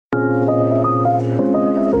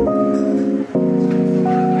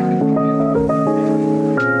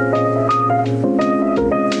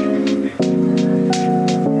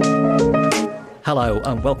Hello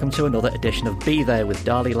and welcome to another edition of Be There with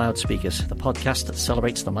Dali Loudspeakers, the podcast that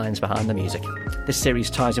celebrates the minds behind the music. This series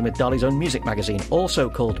ties in with Dali's own music magazine, also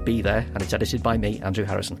called Be There, and it's edited by me, Andrew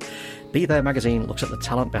Harrison. Be There magazine looks at the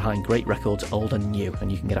talent behind great records, old and new,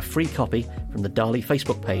 and you can get a free copy from the Dali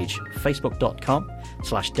Facebook page,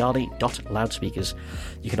 facebook.com/dali.loudspeakers.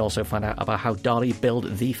 You can also find out about how Dali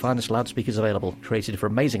build the finest loudspeakers available, created for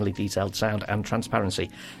amazingly detailed sound and transparency,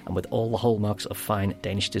 and with all the hallmarks of fine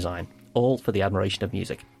Danish design, all for the admiration of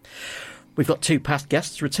music. We've got two past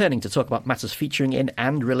guests returning to talk about matters featuring in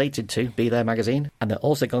and related to Be There magazine, and they're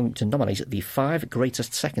also going to nominate the 5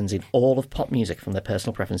 greatest seconds in all of pop music from their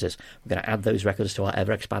personal preferences. We're going to add those records to our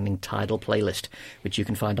ever-expanding Tidal playlist, which you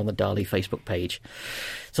can find on the Dali Facebook page.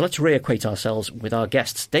 So let's reacquaint ourselves with our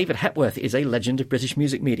guests. David Hepworth is a legend of British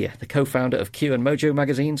music media, the co-founder of Q and Mojo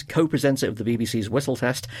magazines, co-presenter of the BBC's Whistle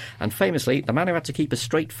Test, and famously the man who had to keep a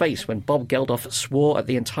straight face when Bob Geldof swore at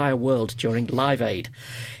the entire world during Live Aid.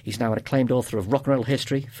 He's now an acclaimed author of rock and roll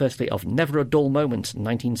history, firstly of Never a Dull Moment,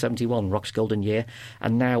 1971, rock's golden year,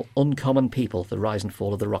 and now Uncommon People, the rise and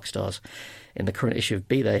fall of the rock stars. In the current issue of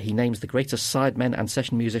Be There, he names the greatest sidemen and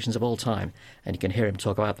session musicians of all time, and you can hear him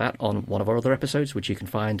talk about that on one of our other episodes, which you can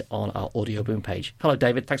find on our Audio Boom page. Hello,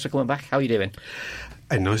 David. Thanks for coming back. How are you doing?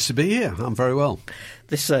 Nice to be here. I'm very well.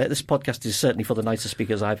 This podcast is certainly for the nicest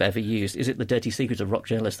speakers I've ever used. Is it the dirty secret of rock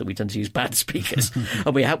journalists that we tend to use bad speakers?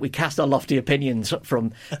 And we cast our lofty opinions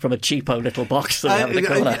from a cheapo little box that we have in the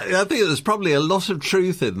corner. I think there's probably a lot of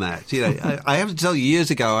truth in that. You know, I have to tell you,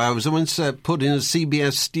 years ago, I was once put in a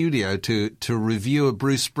CBS studio to review a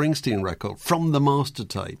Bruce Springsteen record from the master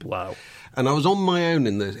tape. Wow. And I was on my own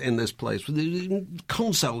in this place with the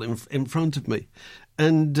console in front of me.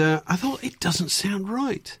 And I thought, it doesn't sound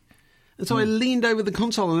right. And so I leaned over the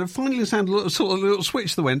console and it finally sounded a little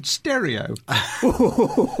switch that went stereo.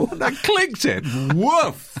 That clicked it.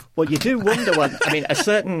 Woof! Well, you do wonder when, I mean, a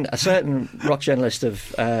certain rock journalist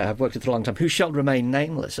I've worked with for a long time, who shall remain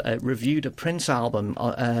nameless, reviewed a Prince album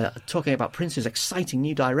talking about Prince's exciting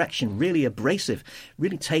new direction, really abrasive,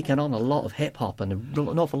 really taken on a lot of hip-hop and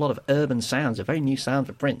an awful lot of urban sounds, a very new sound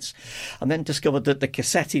for Prince, and then discovered that the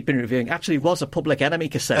cassette he'd been reviewing actually was a Public Enemy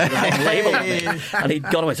cassette with a label on it, and he'd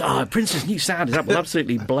gone away, Prince's new sound, that will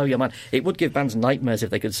absolutely blow your mind. It would give bands nightmares if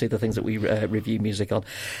they could see the things that we review music on,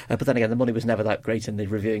 but then again, the money was never that great in the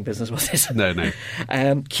reviewing business, was it? No.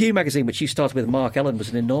 Q magazine, which you started with Mark Ellen, was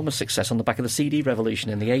an enormous success on the back of the CD revolution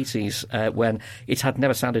in the 80s, when it had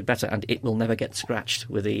never sounded better and it will never get scratched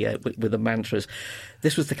with the mantras.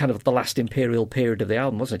 This was the kind of the last imperial period of the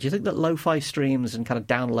album, wasn't it? Do you think that lo-fi streams and kind of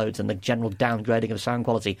downloads and the general downgrading of sound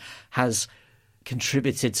quality has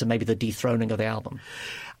contributed to maybe the dethroning of the album?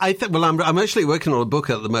 I'm actually working on a book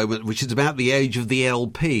at the moment which is about the age of the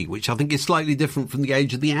LP, which I think is slightly different from the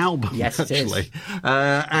age of the album. Yes, actually. It is.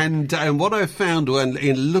 And what I found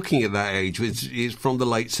in looking at that age, which is from the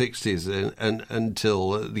late 60s and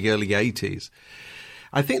until the early 80s,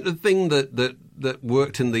 I think the thing that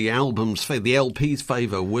worked in the album's favour, the LP's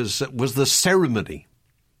favour, was the ceremony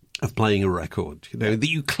of playing a record, that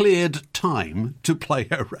you cleared time to play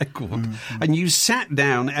a record, and you sat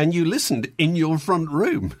down and you listened in your front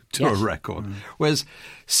room to a record. Whereas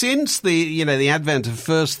since the advent of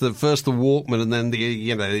first the Walkman and then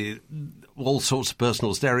the all sorts of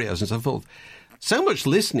personal stereos and so forth, so much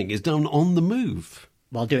listening is done on the move.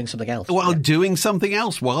 While doing something else. Doing something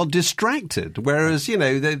else, while distracted. Whereas,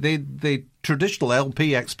 the traditional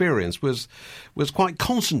LP experience was quite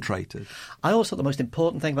concentrated. I always thought the most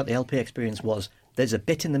important thing about the LP experience was there's a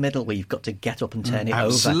bit in the middle where you've got to get up and turn it over.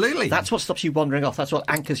 Absolutely. That's what stops you wandering off. That's what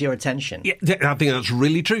anchors your attention. Yeah, I think that's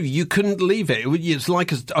really true. You couldn't leave it. It's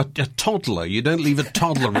like a toddler. You don't leave a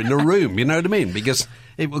toddler in a room, you know what I mean? Because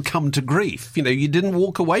it will come to grief. You didn't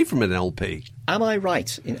walk away from an LP. Am I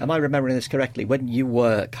right? Am I remembering this correctly? When you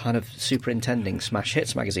were kind of superintending Smash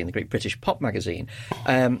Hits magazine, the great British pop magazine,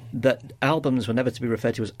 that albums were never to be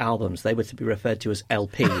referred to as albums. They were to be referred to as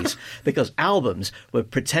LPs because albums were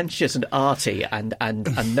pretentious and arty and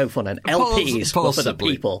no fun, and LPs were for the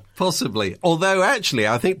people. Possibly. Although, actually,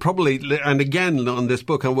 I think probably, and again, on this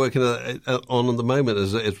book I'm working on at the moment,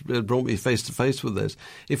 as it brought me face to face with this,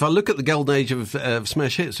 if I look at the golden age of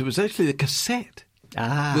Smash Hits, it was actually the cassette.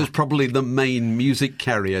 It was probably the main music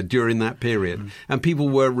carrier during that period. And people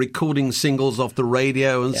were recording singles off the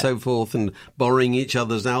radio and so forth, and borrowing each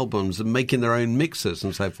other's albums and making their own mixes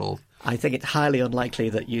and so forth. I think it's highly unlikely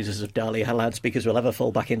that users of Dali loudspeakers will ever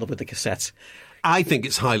fall back in love with the cassette. I think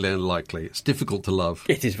it's highly unlikely. It's difficult to love.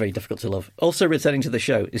 It is very difficult to love. Also returning to the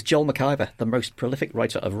show is Joel McIver, the most prolific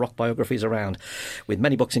writer of rock biographies around, with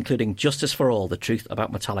many books including Justice for All, The Truth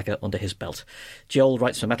About Metallica under his belt. Joel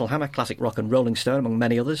writes for Metal Hammer, Classic Rock and Rolling Stone, among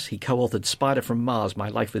many others. He co-authored Spider from Mars, My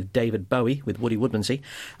Life with David Bowie, with Woody Woodmansey,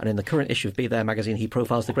 and in the current issue of Be There magazine, he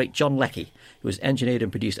profiles the great John Leckie, who has engineered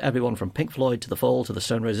and produced everyone from Pink Floyd to The Fall to the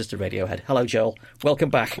Stone Roses to Radiohead. Hello, Joel. Welcome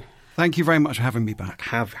back. Thank you very much for having me back.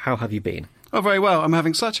 How have you been? Oh, very well. I'm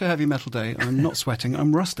having such a heavy metal day. I'm not sweating.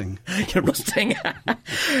 I'm rusting. You're rusting.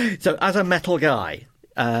 So, as a metal guy,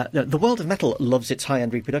 the world of metal loves its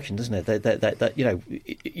high-end reproduction, doesn't it? That you know,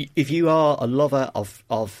 if you are a lover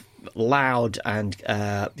of loud and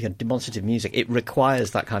demonstrative music, it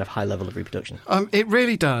requires that kind of high level of reproduction. It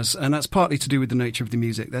really does, and that's partly to do with the nature of the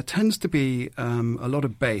music. There tends to be a lot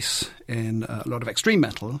of bass in a lot of extreme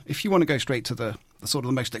metal. If you want to go straight to the sort of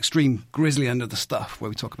the most extreme, grisly end of the stuff, where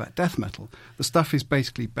we talk about death metal, the stuff is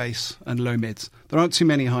basically bass and low mids. There aren't too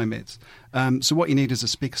many high mids. So what you need is a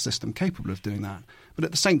speaker system capable of doing that. But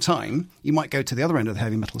at the same time, you might go to the other end of the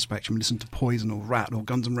heavy metal spectrum and listen to Poison or Rat or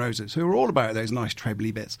Guns N' Roses, who are all about those nice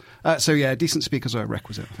trebly bits. So yeah, decent speakers are a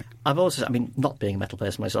requisite, I think. Not being a metal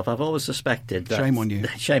person myself, I've always suspected that... Shame on you.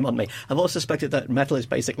 Shame on me. I've always suspected that metal is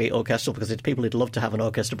basically orchestral because it's people who'd love to have an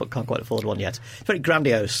orchestra but can't quite afford one yet. It's very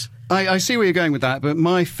grandiose. I see where you're going with that, but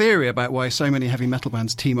my theory about why so many heavy metal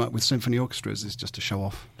bands team up with symphony orchestras is just to show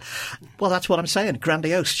off. Well, that's what I'm saying.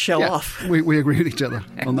 Grandiose, show off. We agree with each other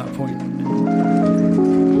on that point.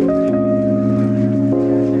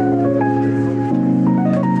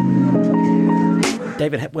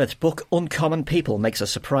 David Hepworth's book, Uncommon People, makes a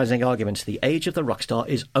surprising argument. The age of the rock star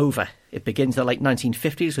is over. It begins in the late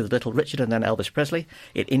 1950s with Little Richard and then Elvis Presley.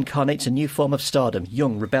 It incarnates a new form of stardom,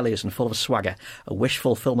 young, rebellious and full of swagger, a wish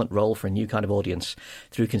fulfillment role for a new kind of audience.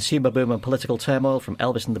 Through consumer boom and political turmoil, from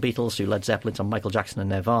Elvis and the Beatles to Led Zeppelin to Michael Jackson and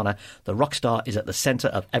Nirvana, the rock star is at the centre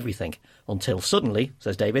of everything. Until suddenly,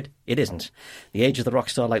 says David, it isn't. The age of the rock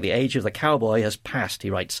star, like the age of the cowboy, has passed, he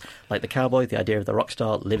writes. Like the cowboy, the idea of the rock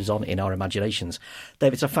star lives on in our imaginations.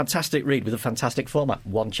 David, it's a fantastic read with a fantastic format.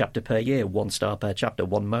 One chapter per year, 1 star per chapter,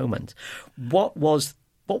 one moment.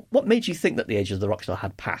 What made you think that the age of the rock star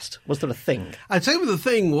had passed? Was there a thing? I'd say the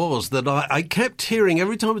thing was that I kept hearing,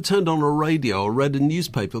 every time I turned on a radio or read a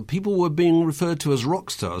newspaper, people were being referred to as rock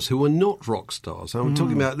stars who were not rock stars. I'm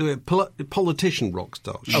talking about politician rock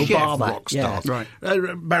stars, chef rock stars. Yeah. Right.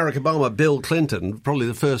 Barack Obama, Bill Clinton, probably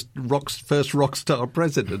the first rock star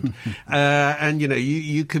president. And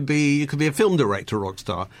you could be a film director rock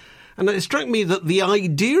star. And it struck me that the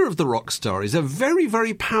idea of the rock star is a very,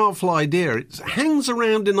 very powerful idea. It hangs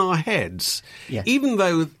around in our heads, even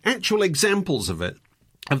though actual examples of it,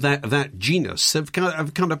 of that genus, have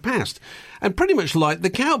kind of passed. And pretty much like the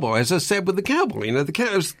cowboy, as I said with the cowboy,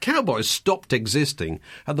 the cowboys stopped existing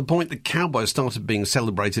at the point that cowboys started being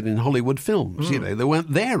celebrated in Hollywood films. They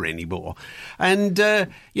weren't there anymore. And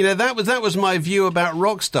that was my view about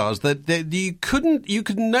rock stars, that you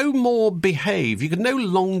could no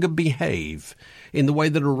longer behave in the way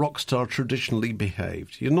that a rock star traditionally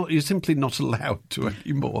behaved. You're simply not allowed to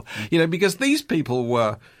anymore. Because these people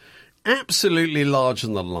were absolutely larger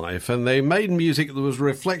than life, and they made music that was a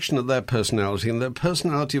reflection of their personality, and their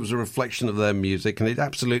personality was a reflection of their music, and it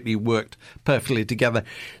absolutely worked perfectly together.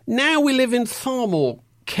 Now we live in far more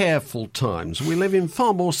careful times. We live in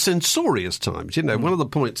far more censorious times. One of the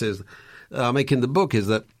points I make in the book is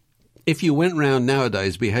that if you went round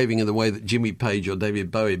nowadays behaving in the way that Jimmy Page or David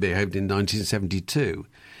Bowie behaved in 1972,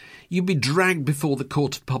 you'd be dragged before the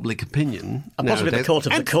court of public opinion. And possibly the court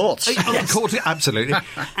of the courts. The court, absolutely.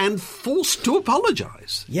 And forced to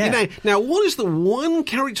apologise. Yeah. Now, what is the one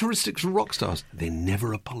characteristic of rock stars? They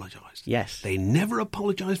never apologise. Yes. They never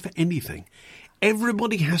apologise for anything.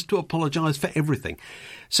 Everybody has to apologise for everything.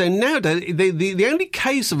 So nowadays, the only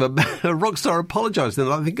case of a rock star apologising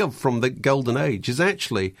that I think of from the golden age is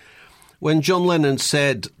actually when John Lennon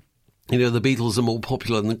said, the Beatles are more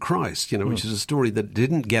popular than Christ, which is a story that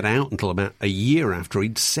didn't get out until about a year after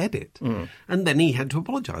he'd said it. And then he had to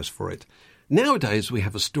apologise for it. Nowadays, we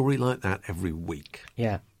have a story like that every week.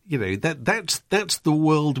 Yeah. That's the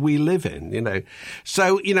world we live in,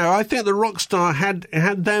 So, I think the rock star had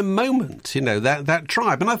their moment, that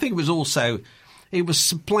tribe. And I think it was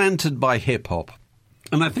supplanted by hip-hop.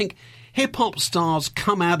 And I think hip-hop stars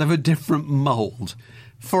come out of a different mould.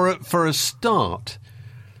 For a start,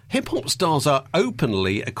 hip-hop stars are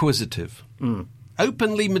openly acquisitive,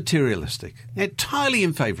 openly materialistic, entirely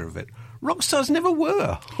in favour of it. Rock stars never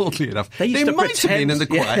were, oddly enough. They might have been in the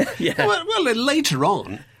quiet. Well, later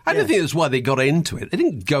on, I don't think that's why they got into it. They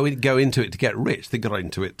didn't go into it to get rich. They got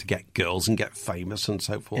into it to get girls and get famous and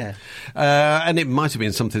so forth. Yeah. And it might have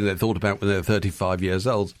been something they thought about when they were 35 years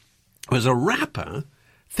old. Whereas a rapper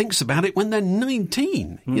thinks about it when they're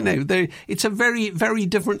 19. You know, it's a very, very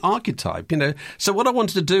different archetype, you know. So what I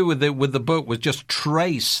wanted to do with the book was just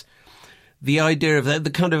trace the idea of the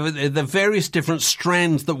kind of the various different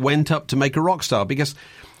strands that went up to make a rock star. Because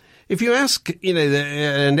if you ask, you know,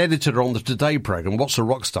 an editor on the Today programme, what's a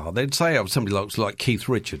rock star? They'd say, oh, somebody looks like Keith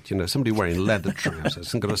Richards, you know, somebody wearing leather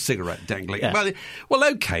trousers and got a cigarette dangling. Yeah.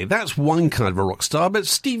 Well, okay, that's one kind of a rock star, but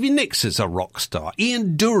Stevie Nicks is a rock star.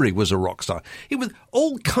 Ian Dury was a rock star. It was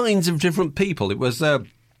all kinds of different people. It was an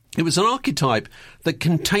archetype that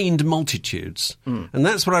contained multitudes. And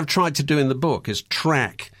that's what I've tried to do in the book, is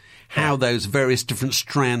track how those various different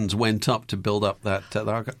strands went up to build up that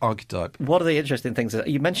archetype. One of the interesting things,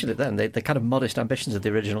 you mentioned it then, the kind of modest ambitions of the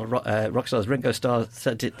original rock stars. Ringo Starr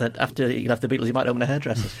said that after he left the Beatles, he might open a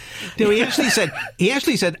hairdresser's. No, he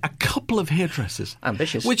actually said a couple of hairdressers.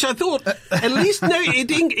 Ambitious. Which I thought, at least, no,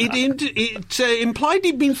 it implied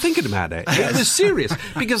he'd been thinking about it. It was serious,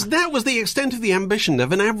 because that was the extent of the ambition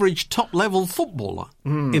of an average top-level footballer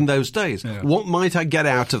in those days. Yeah. What might I get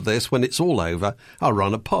out of this when it's all over? I'll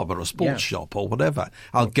run a pub or a sports shop or whatever.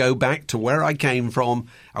 I'll go back to where I came from.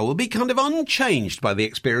 I will be kind of unchanged by the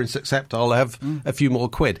experience, except I'll have a few more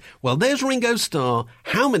quid. Well, there's Ringo Starr.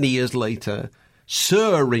 How many years later?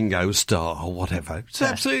 Sir Ringo Starr or whatever. It's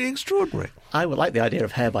absolutely extraordinary. I would like the idea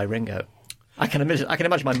of Hair by Ringo. I can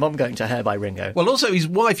imagine my mum going to Hair by Ringo. Well, also his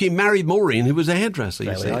wife, he married Maureen, who was a hairdresser.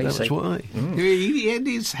 You see, that's why. He had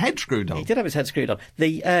his head screwed on. He did have his head screwed on.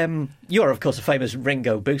 You are, of course, a famous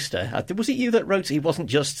Ringo booster. Was it you that wrote he wasn't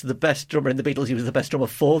just the best drummer in the Beatles, he was the best drummer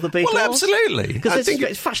for the Beatles? Well, absolutely. Because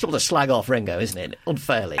it's fashionable to slag off Ringo, isn't it?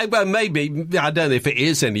 Unfairly. Well, maybe. I don't know if it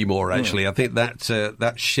is anymore, actually. I think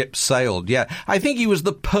that ship sailed. Yeah. I think he was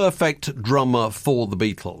the perfect drummer for the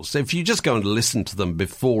Beatles. If you just go and listen to them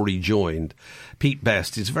before he joined, Pete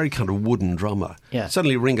Best is a very kind of wooden drummer. Yeah.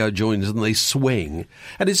 Suddenly Ringo joins and they swing.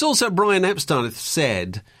 And it's also, Brian Epstein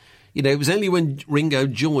said, you know, it was only when Ringo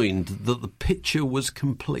joined that the picture was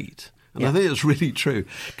complete. And I think that's really true,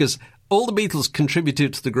 because all the Beatles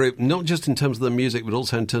contributed to the group, not just in terms of the music, but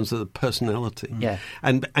also in terms of the personality. Yeah.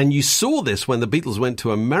 And you saw this when the Beatles went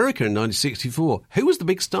to America in 1964. Who was the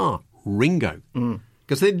big star? Ringo.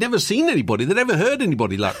 Because they'd never seen anybody. They'd never heard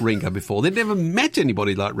anybody like Ringo before. They'd never met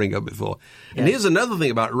anybody like Ringo before. And here's another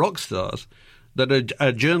thing about rock stars that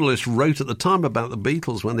a journalist wrote at the time about the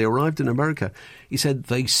Beatles when they arrived in America. He said,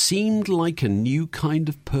 they seemed like a new kind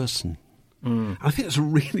of person. I think that's a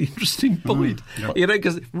really interesting point. You know,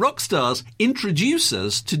 because rock stars introduce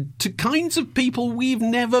us to kinds of people we've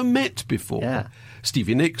never met before. Yeah.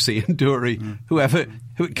 Stevie Nicks, Ian Dury, whoever,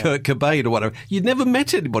 Kurt Cobain or whatever. You'd never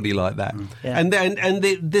met anybody like that. Yeah.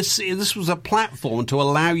 This was a platform to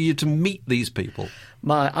allow you to meet these people.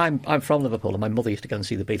 I'm from Liverpool, and my mother used to go and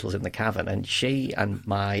see the Beatles in the Cavern, and she and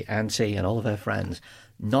my auntie and all of her friends,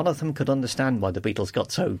 none of them could understand why the Beatles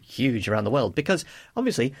got so huge around the world, because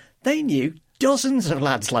obviously they knew dozens of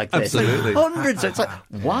lads like this. Absolutely. Hundreds. It's like,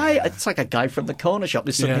 why? It's like a guy from the corner shop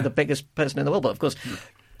is suddenly the biggest person in the world. But of course,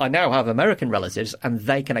 I now have American relatives, and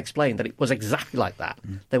they can explain that it was exactly like that.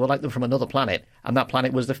 They were like them from another planet, and that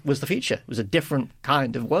planet was the future. It was a different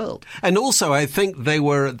kind of world. And also, I think they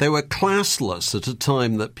were classless at a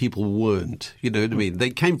time that people weren't. You know what I mean? They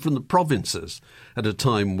came from the provinces at a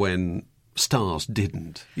time when stars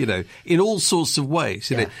didn't, you know, in all sorts of ways,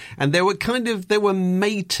 you know. And they were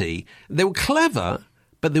matey. They were clever,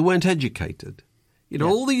 but they weren't educated. You know,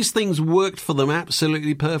 all these things worked for them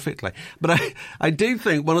absolutely perfectly. But I do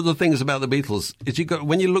think one of the things about the Beatles is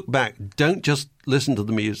when you look back, don't just listen to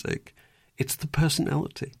the music. It's the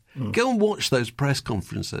personality. Go and watch those press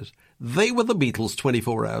conferences. They were the Beatles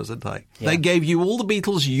 24 hours a day. Yeah. They gave you all the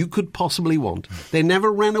Beatles you could possibly want. They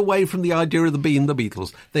never ran away from the idea of being the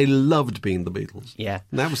Beatles. They loved being the Beatles. Yeah.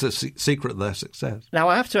 And that was the secret of their success. Now,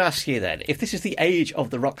 I have to ask you then, if this is the age of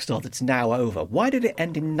the rock star that's now over, why did it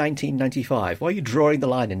end in 1995? Why are you drawing the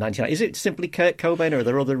line in 1990? Is it simply Kurt Cobain, or are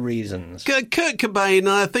there other reasons? Kurt Cobain,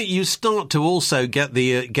 I think you start to also get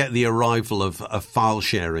the arrival of file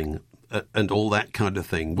sharing and all that kind of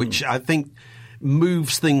thing, which I think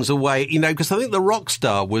moves things away, you know, because I think the rock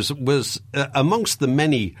star was amongst the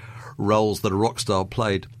many roles that a rock star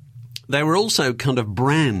played, they were also kind of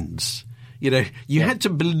brands. You know, you had to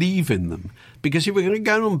believe in them, because you were going to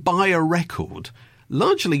go and buy a record,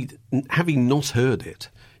 largely having not heard it.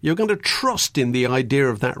 You're going to trust in the idea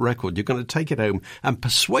of that record. You're going to take it home and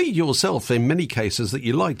persuade yourself in many cases that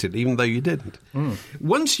you liked it, even though you didn't.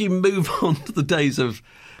 Once you move on to the days of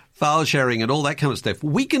file sharing and all that kind of stuff.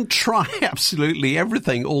 We can try absolutely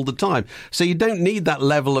everything all the time. So you don't need that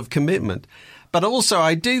level of commitment. But also,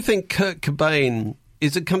 I do think Kurt Cobain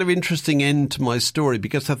is a kind of interesting end to my story,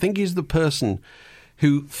 because I think he's the person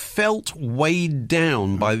who felt weighed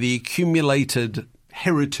down by the accumulated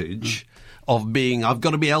heritage of being, I've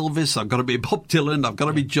got to be Elvis, I've got to be Bob Dylan, I've got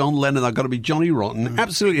to be John Lennon, I've got to be Johnny Rotten,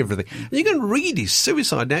 absolutely everything. And you can read his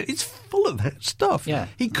suicide now, it's full of that stuff. Yeah.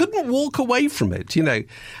 He couldn't walk away from it, you know,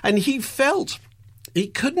 and he felt he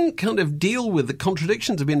couldn't kind of deal with the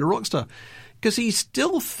contradictions of being a rock star, because he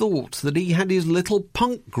still thought that he had his little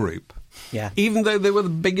punk group. Yeah. Even though they were the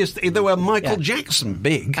biggest, they were Michael Jackson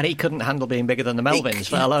big. And he couldn't handle being bigger than the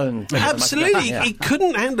Melvins, let alone... Absolutely. Yeah. He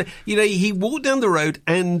couldn't handle it. You know, he walked down the road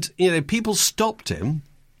and, you know, people stopped him.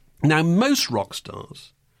 Now, most rock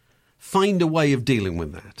stars find a way of dealing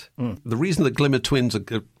with that. The reason the Glimmer Twins,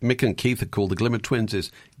 Mick and Keith are called the Glimmer Twins,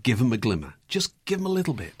 is give them a glimmer. Just give them a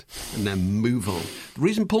little bit and then move on. The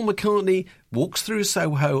reason Paul McCartney walks through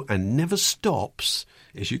Soho and never stops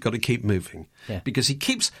is you've got to keep moving. Yeah. Because he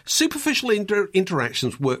keeps superficial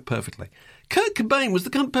interactions work perfectly. Kurt Cobain was the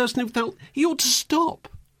kind of person who felt he ought to stop.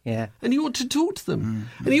 Yeah. And he ought to talk to them.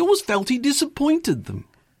 And he always felt he disappointed them.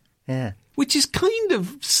 Yeah. Which is kind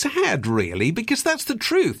of sad, really, because that's the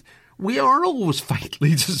truth. We are always fatally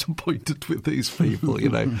disappointed with these people, you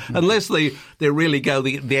know, unless they really go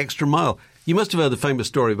the extra mile. You must have heard the famous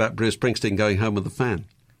story about Bruce Springsteen going home with a fan.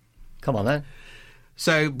 Come on, then.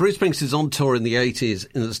 So Bruce Springsteen's on tour in the 80s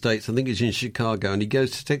in the States. I think he's in Chicago, and he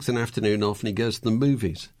takes an afternoon off and he goes to the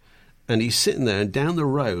movies. And he's sitting there, and down the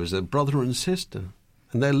row is a brother and sister,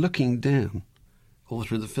 and they're looking down all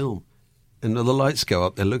through the film. And the lights go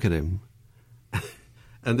up, they look at him,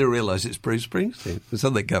 and they realise it's Bruce Springsteen. And so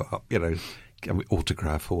they go up, you know,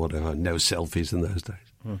 autograph or whatever, no selfies in those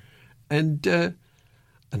days.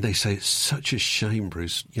 And they say, it's such a shame,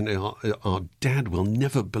 Bruce. You know, our dad will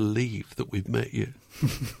never believe that we've met you.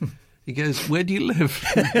 He goes, where do you live?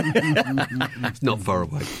 It's not far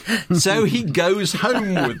away. So he goes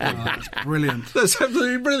home with them. Oh, that's brilliant. That's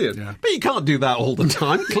absolutely brilliant. Yeah. But you can't do that all the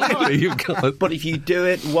time. Clearly you can't. But if you do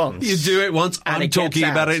it once... You do it once, I'm talking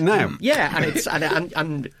about it now. Yeah, and it's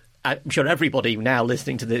and I'm sure everybody now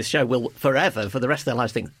listening to this show will forever, for the rest of their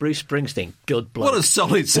lives, think, Bruce Springsteen, good bloke. What a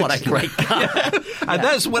solid citizen. What a great guy. Yeah. And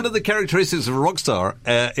that's one of the characteristics of a rock star,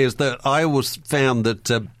 is that I always found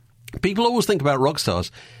that people always think about rock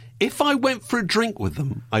stars, if I went for a drink with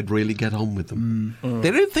them, I'd really get on with them.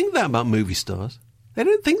 They don't think that about movie stars. They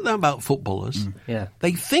don't think that about footballers. Yeah.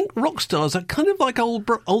 They think rock stars are kind of like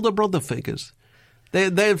older brother figures.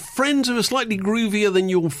 They're friends who are slightly groovier than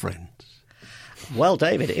your friends. Well,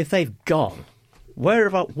 David, if they've gone,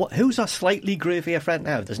 who's a slightly groovier friend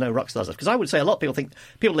now if there's no rock stars? Because I would say a lot of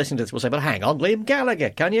people listening to this will say, but hang on, Liam Gallagher,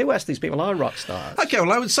 Kanye West, these people are rock stars. Okay,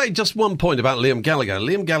 well, I would say just one point about Liam Gallagher.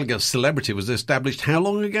 Liam Gallagher's celebrity was established how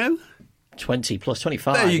long ago? 20 plus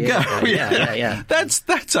 25. There you go. Yeah.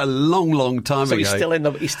 That's a long time so ago. So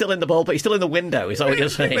he's still in the ball, but he's still in the window, is that what you're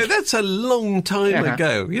saying? That's a long time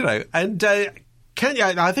ago, you know. And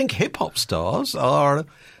I think hip-hop stars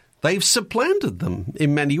they've supplanted them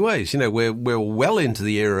in many ways. You know, we're well into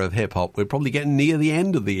the era of hip-hop. We're probably getting near the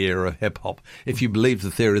end of the era of hip-hop, if you believe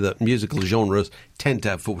the theory that musical genres tend to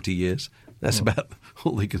have 40 years. That's about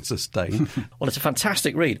all they can sustain. Well, it's a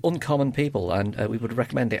fantastic read, Uncommon People, and we would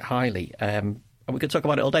recommend it highly. And we could talk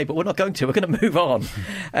about it all day, but we're not going to. We're going to move on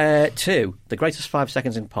to the greatest 5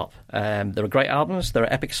 seconds in pop. There are great albums, there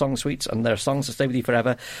are epic song suites, and there are songs that stay with you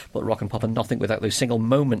forever, but rock and pop are nothing without those single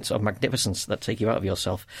moments of magnificence that take you out of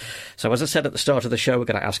yourself. So as I said at the start of the show, we're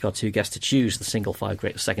going to ask our two guests to choose the single 5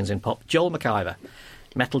 greatest seconds in pop. Joel McIver,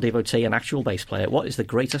 metal devotee and actual bass player, what is the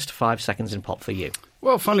greatest 5 seconds in pop for you?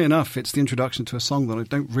 Well, funnily enough, it's the introduction to a song that I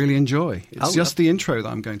don't really enjoy. It's just the intro that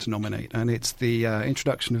I'm going to nominate, and it's the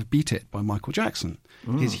introduction of Beat It by Michael Jackson,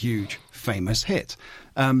 his huge, famous hit.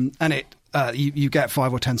 And you get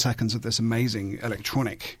 5 or 10 seconds of this amazing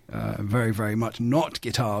electronic, very, very much not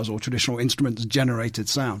guitars or traditional instruments generated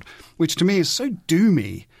sound, which to me is so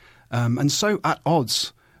doomy and so at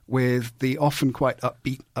odds with the often quite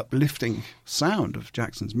upbeat, uplifting sound of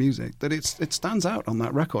Jackson's music, that it stands out on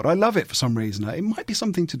that record. I love it for some reason. It might be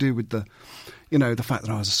something to do with the fact that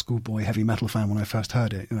I was a schoolboy heavy metal fan when I first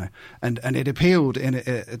heard it, and it appealed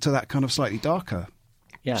to that kind of slightly darker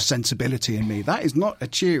sensibility in me. That is not a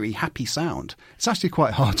cheery, happy sound. It's actually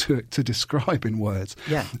quite hard to describe in words.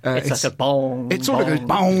 Yeah, it's like a bong. It sort of goes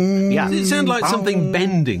bong. Yeah. Does it sound like bong. Something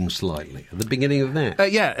bending slightly at the beginning of that?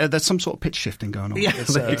 There's some sort of pitch shifting going on. Yeah,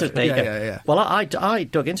 Yeah. Well, I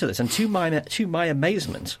dug into this, and to my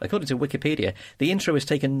amazement, according to Wikipedia, the intro is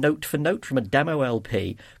taken note for note from a demo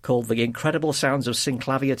LP called The Incredible Sounds of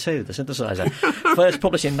Synclavier 2, the synthesizer, first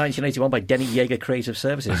published in 1981 by Denny Yeager Creative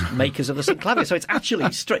Services, makers of the Synclavier. So it's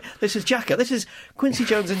actually straight. This is Jacko. This is Quincy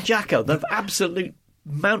Jones and Jacko, the absolute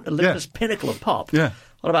Mount Olympus pinnacle of pop. Yeah.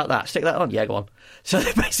 What about that? Stick that on. Yeah, go on. So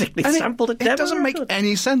they basically sampled a demo. It doesn't make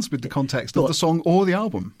any sense with the context of the song or the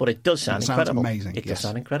album. But it does sound incredible. Amazing. It does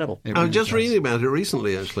sound incredible. I was just reading about it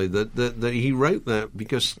recently, actually, that he wrote that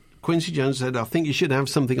because Quincy Jones said, I think you should have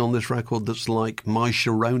something on this record that's like My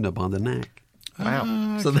Sharona by the Knack.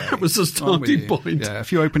 Wow. So that was the starting point. Yeah, a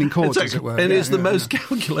few opening chords, as it were. And it's the most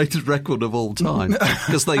calculated record of all time.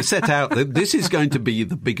 Because they set out that this is going to be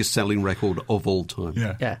the biggest selling record of all time.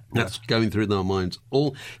 Yeah. That's going through their minds.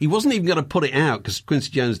 He wasn't even going to put it out because Quincy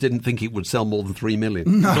Jones didn't think it would sell more than 3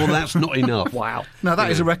 million. No, that's not enough. Wow. Now, that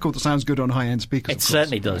is a record that sounds good on high-end speakers. It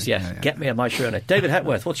certainly does, yeah. Get me a My Sharona. David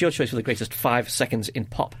Hepworth, what's your choice for the greatest 5 seconds in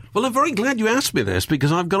pop? Well, I'm very glad you asked me this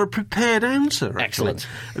because I've got a prepared answer, actually. Excellent.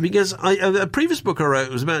 Because a previous book I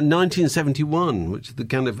wrote was about 1971, which is the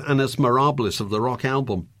kind of annus mirabilis of the rock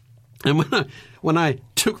album. And when I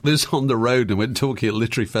took this on the road and went talking at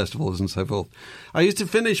literary festivals and so forth, I used to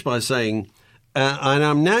finish by saying, and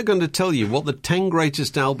I'm now going to tell you what the 10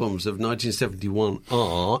 greatest albums of 1971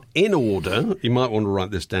 are, in order. You might want to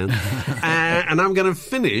write this down. And I'm going to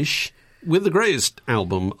finish with the greatest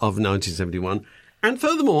album of 1971. And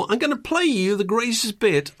furthermore, I'm going to play you the greatest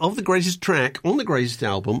bit of the greatest track on the greatest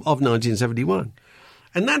album of 1971.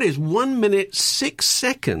 And that is 1 minute, 6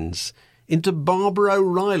 seconds into Barbara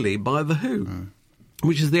O'Reilly by The Who,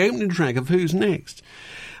 which is the opening track of Who's Next.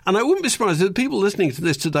 And I wouldn't be surprised if people listening to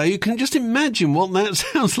this today, you can just imagine what that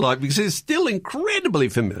sounds like, because it's still incredibly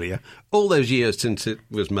familiar. All those years since it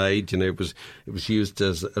was made, it was used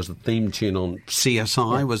as a theme tune on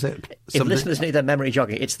CSI, was it? If listeners need their memory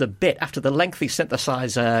jogging, it's the bit after the lengthy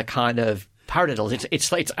synthesizer kind of paradiddles.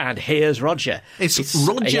 It's and here's Roger. It's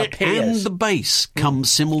Roger and the bass come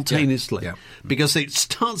simultaneously. Yeah. Because it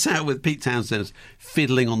starts out with Pete Townshend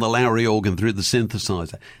fiddling on the Lowrey organ through the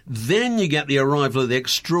synthesizer. Then you get the arrival of the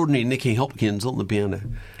extraordinary Nicky Hopkins on the piano.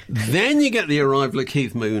 Then you get the arrival of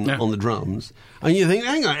Keith Moon on the drums. And you think,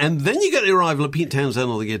 hang on. And then you get the arrival of Pete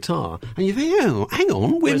Townshend on the guitar. And you think, oh, hang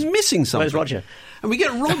on, we're missing something. Where's Roger? And we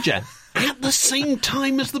get Roger at the same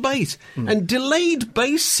time as the bass. And delayed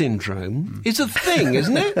bass syndrome is a thing,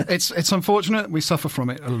 isn't it? It's unfortunate. We suffer from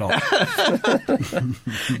it a lot.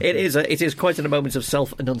 It is quite a moment of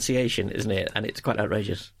self-enunciation, isn't it? And it's quite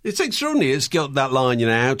outrageous. It's extraordinary. It's got that line,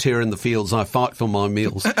 out here in the fields, I fight for my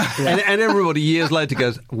meals. and everybody years later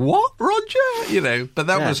goes, what, Roger? But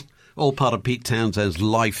that was all part of Pete Townshend's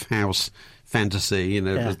Lifehouse fantasy. It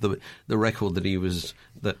was the record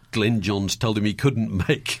that Glyn Johns told him he couldn't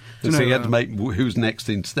make. And so he had to make Who's Next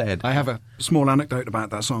instead. I have a small anecdote about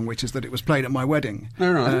that song, which is that it was played at my wedding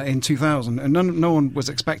right. in 2000, and no one was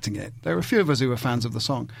expecting it. There were a few of us who were fans of the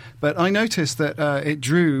song. But I noticed that it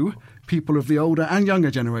drew people of the older and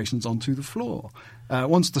younger generations onto the floor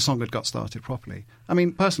once the song had got started properly. I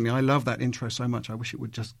mean, personally, I love that intro so much. I wish it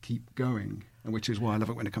would just keep going, which is why I love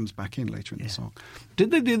it when it comes back in later in the song. Did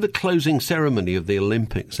they do the closing ceremony of the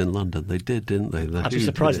Olympics in London? They did, didn't they? I'd be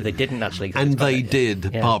surprised if they didn't, actually. And they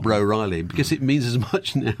did, Barbara O'Reilly, because it means as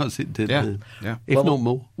much now as it did then. Yeah. If not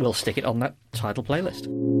more. We'll stick it on that title playlist.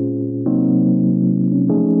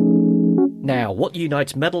 Now, what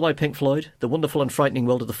unites Meddle by Pink Floyd, The Wonderful and Frightening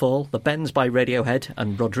World of the Fall, The Bends by Radiohead,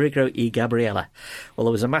 and Rodrigo y Gabriela? Well,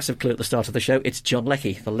 there was a massive clue at the start of the show. It's John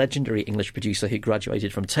Leckie, the legendary English producer who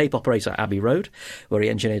graduated from tape operator Abbey Road, where he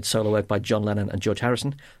engineered solo work by John Lennon and George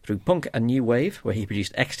Harrison, through punk and new wave, where he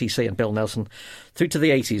produced XTC and Bill Nelson, through to the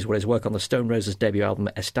 80s, where his work on the Stone Roses debut album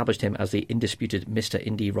established him as the indisputed Mr.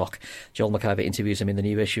 Indie Rock. Joel McIver interviews him in the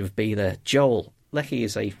new issue of Be There. Joel, Leckie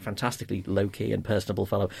is a fantastically low-key and personable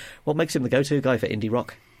fellow. What makes him the go-to guy for indie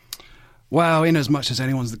rock? Well, in as much as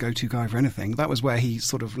anyone's the go-to guy for anything, that was where he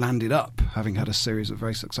sort of landed up, having had a series of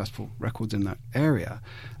very successful records in that area.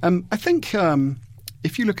 I think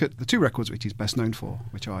if you look at the two records which he's best known for,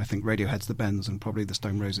 which are, I think, Radiohead's The Bends and probably the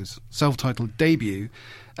Stone Roses' self-titled debut,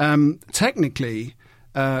 technically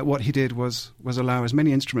what he did was allow as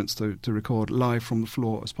many instruments to record live from the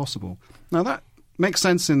floor as possible. Now, that Makes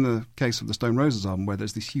sense in the case of the Stone Roses album, where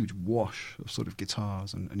there's this huge wash of sort of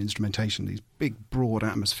guitars and instrumentation, these big, broad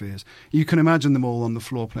atmospheres. You can imagine them all on the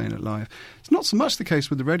floor playing it live. It's not so much the case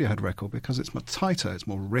with the Radiohead record, because it's much tighter, it's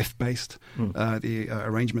more riff-based, the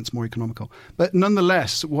arrangement's more economical. But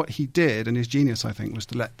nonetheless, what he did, and his genius, I think, was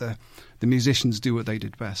to let the musicians do what they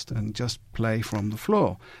did best and just play from the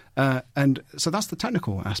floor. And so that's the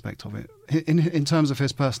technical aspect of it. In terms of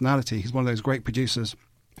his personality, he's one of those great producers,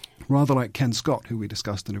 rather like Ken Scott, who we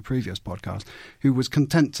discussed in a previous podcast, who was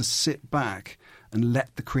content to sit back and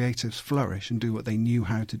let the creatives flourish and do what they knew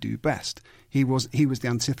how to do best. He was the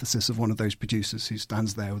antithesis of one of those producers who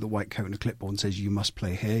stands there with a white coat and a clipboard and says, you must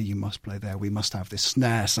play here, you must play there, we must have this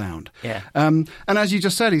snare sound. Yeah. And as you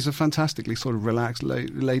just said, he's a fantastically sort of relaxed,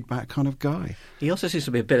 laid-back kind of guy. He also seems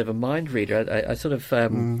to be a bit of a mind reader. I sort of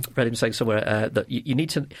read him saying somewhere that you need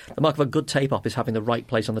to... The mark of a good tape-op is having the right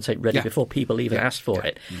place on the tape ready before people even ask for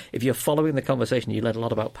it. If you're following the conversation, you learn a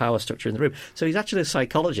lot about power structure in the room. So he's actually a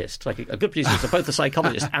psychologist. Like a good producer is both a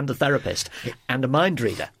psychologist and a therapist and a mind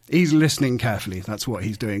reader. He's listening carefully. That's what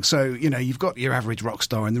he's doing. So, you've got your average rock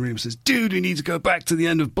star in the room who says, dude, we need to go back to the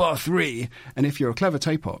end of bar 3. And if you're a clever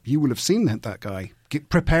tape-op, you will have seen that guy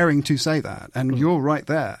preparing to say that. And you're right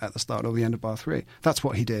there at the start or the end of bar 3. That's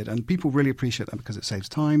what he did. And people really appreciate that because it saves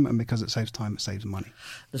time. And because it saves time, it saves money.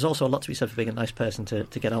 There's also a lot to be said for being a nice person to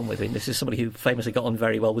get on with. I mean, this is somebody who famously got on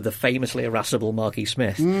very well with the famously irascible Marky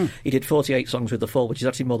Smith. He did 48 songs with The Fall, which is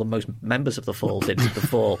actually more than most members of The Fall did with The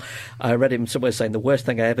Fall. I read him somewhere saying the worst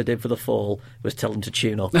thing I ever did for The Fall was tell them to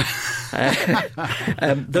tune up.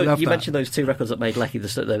 You mentioned those 2 records that made Lecky,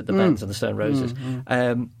 the Bends and the Stone Roses.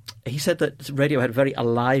 He said that Radiohead had very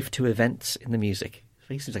alive to events in the music.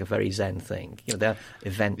 It seems like a very zen thing. There are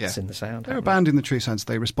events in the sound. They're a band in the true sense.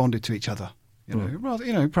 They responded to each other.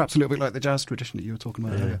 Rather, perhaps a little bit like the jazz tradition that you were talking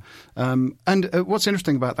about earlier. And what's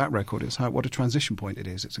interesting about that record is what a transition point it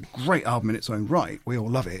is. It's a great album in its own right. We all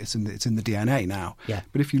love it. It's in the DNA now. Yeah.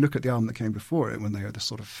 But if you look at the album that came before it, when they were this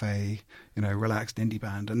sort of fey, relaxed indie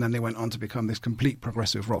band, and then they went on to become this complete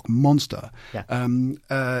progressive rock monster,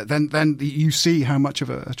 then you see how much of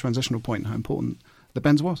a transitional point and how important the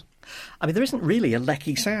Bends was. I mean, there isn't really a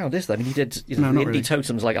Lecky sound, is there? I mean, he did the indie really.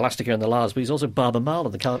 totems like Elastica and the Lars, but he's also Barbara Marr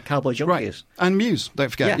and the Cowboy Junkies. Right. And Muse, don't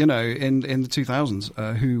forget, in the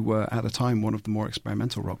 2000s, who were at the time one of the more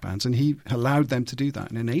experimental rock bands, and he allowed them to do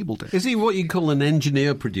that and enabled it. Is he what you call an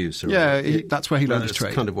engineer-producer? Yeah, that's where he learned his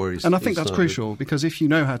trade. Kind of where and I think that's crucial, because if you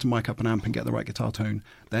know how to mic up an amp and get the right guitar tone,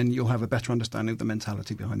 then you'll have a better understanding of the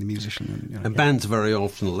mentality behind the musician. And bands are very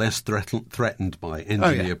often less threatened by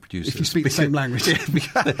engineer-producers. If you speak the same language.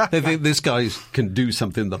 They think this guy can do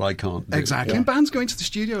something that I can't do. Exactly. And bands go into the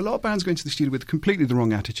studio, a lot of bands go into the studio with completely the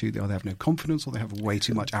wrong attitude. They have no confidence or they have way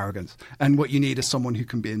too much arrogance. And what you need is someone who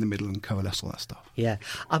can be in the middle and coalesce all that stuff. Yeah.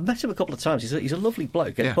 I've met him a couple of times. He's a lovely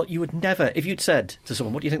bloke. Yeah. But you would never, if you'd said to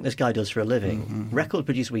someone, what do you think this guy does for a living? Record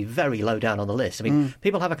producer would be very low down on the list. I mean,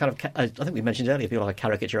 people have a kind of, I think we mentioned earlier, people have a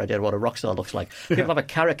caricature idea of what a rock star looks like. People have a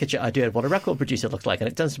caricature idea of what a record producer looks like. And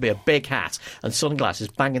it tends to be a big hat and sunglasses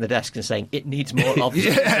banging the desk and saying, it needs more of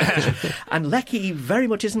this. And Lecky very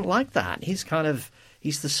much isn't like that.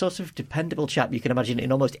 He's the sort of dependable chap you can imagine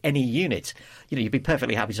in almost any unit. You'd be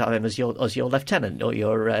perfectly happy to have him as your lieutenant or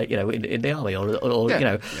your in the army or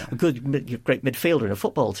a great midfielder in a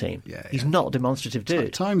football team. He's not a demonstrative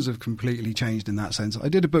dude. Times have completely changed in that sense. I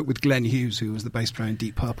did a book with Glenn Hughes, who was the bass player in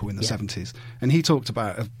Deep Purple in the 70s, and he talked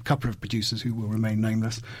about a couple of producers who will remain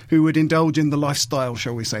nameless, who would indulge in the lifestyle,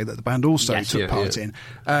 shall we say, that the band also took part in,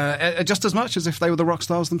 just as much as if they were the rock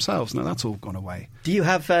stars themselves. Now that's all gone away. Do you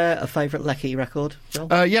have a favourite Lecky record,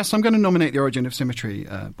 Joel? Yes, I'm going to nominate The Origin of Symmetry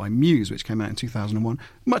by Muse, which came out in 2001.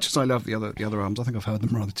 Much as I love the other albums, I think I've heard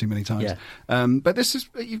them rather too many times. But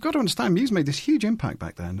you've got to understand, Muse made this huge impact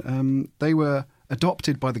back then. They were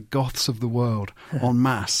adopted by the goths of the world en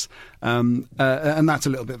masse. And that's a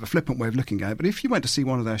little bit of a flippant way of looking at it. But if you went to see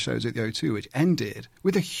one of their shows at the O2, which ended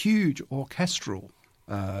with a huge orchestral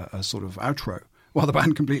sort of outro, while the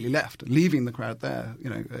band completely left, leaving the crowd there,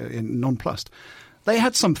 in nonplussed. They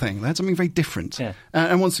had something. They had something very different. Yeah.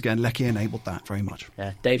 And once again, Lecky enabled that very much.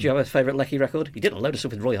 Yeah. Dave, do you have a favourite Lecky record? He did a load of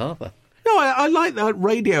stuff with Roy Harper. No, I like that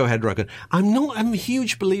Radiohead record. I'm a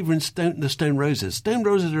huge believer in the Stone Roses. Stone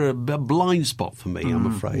Roses are a blind spot for me, I'm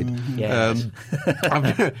afraid. Yes.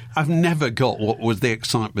 I've never got what was the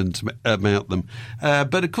excitement about them.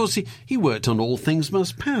 But of course, he worked on All Things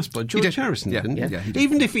Must Pass by George Harrison, didn't he? Yeah, he did.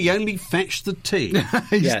 Even if he only fetched the tea.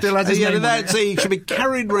 He still has his name on it. He should be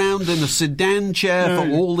carried round in a sedan chair for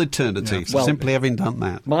all eternity for simply having done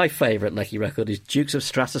that. My favourite Lecky record is Dukes of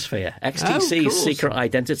Stratosphere, XTC's Secret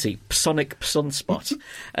Identity, Sonic Thick Sunspot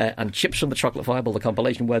and Chips from the Chocolate Fireball, the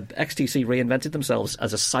compilation where XTC reinvented themselves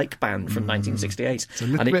as a psych band from 1968. It's a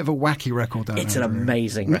little bit of a wacky record, don't It's an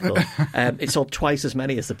amazing record. It sold twice as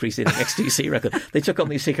many as the preceding XTC record. They took on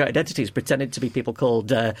these secret identities, pretended to be people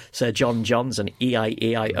called Sir John Johns and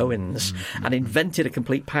E.I. Owens, and invented a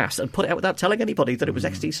complete past and put it out without telling anybody that it was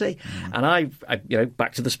XTC. And I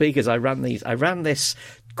back to the speakers, I ran this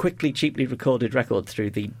quickly, cheaply recorded record through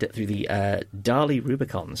the Dali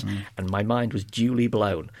Rubicons, and my mind was duly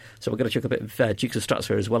blown. So we're going to chuck a bit of Dukes of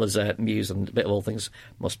Stratosphere as well as Muse and a bit of All Things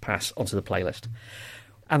Must Pass onto the playlist.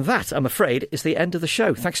 And that, I'm afraid, is the end of the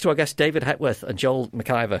show. Thanks to our guests David Hepworth and Joel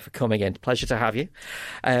McIver for coming in. Pleasure to have you.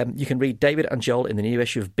 You can read David and Joel in the new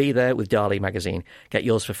issue of Be There with Dali magazine. Get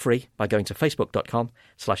yours for free by going to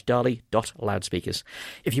facebook.com/dali.loudspeakers.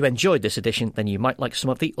 If you enjoyed this edition, then you might like some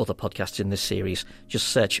of the other podcasts in this series. Just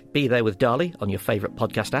search Be There with Dali on your favourite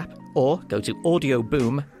podcast app, or go to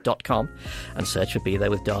audioboom.com and search for Be There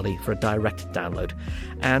with Dali for a direct download.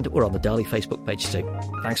 And we're on the Dali Facebook page too.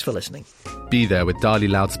 Thanks for listening. Be There with Dali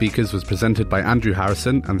Loudspeakers was presented by Andrew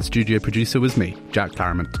Harrison, and the studio producer was me, Jack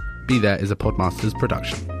Claremont. Be There is a Podmasters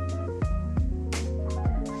production.